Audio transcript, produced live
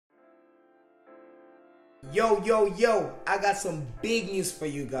Yo, I got some big news for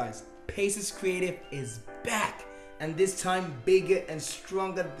you guys. Paces Creative is back, and this time bigger and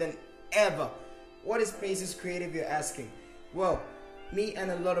stronger than ever. What is Paces Creative, you're asking? Well, me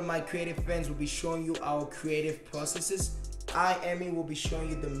and a lot of my creative friends will be showing you our creative processes. Emmy, will be showing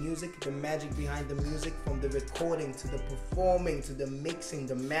you the music, the magic behind the music, from the recording to the performing to the mixing,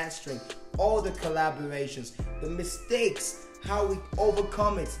 the mastering, all the collaborations, the mistakes, how we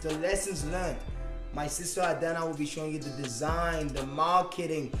overcome it, the lessons learned. My sister Adanna will be showing you the design, the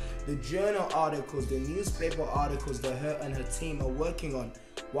marketing, the journal articles, the newspaper articles that her and her team are working on.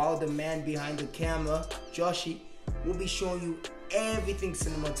 While the man behind the camera, Joshi, will be showing you everything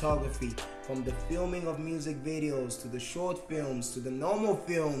cinematography, from the filming of music videos to the short films to the normal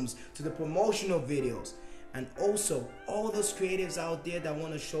films to the promotional videos. And also all those creatives out there that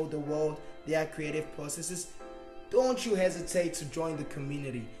want to show the world their creative processes, don't you hesitate to join the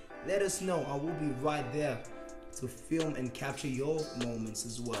community. Let us know, I will be right there to film and capture your moments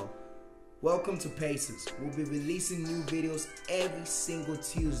as well. Welcome to Paces. We'll be releasing new videos every single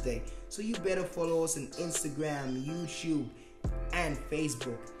Tuesday, so you better follow us on Instagram, YouTube, and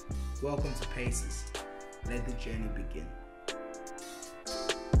Facebook. Welcome to Paces. Let the journey begin.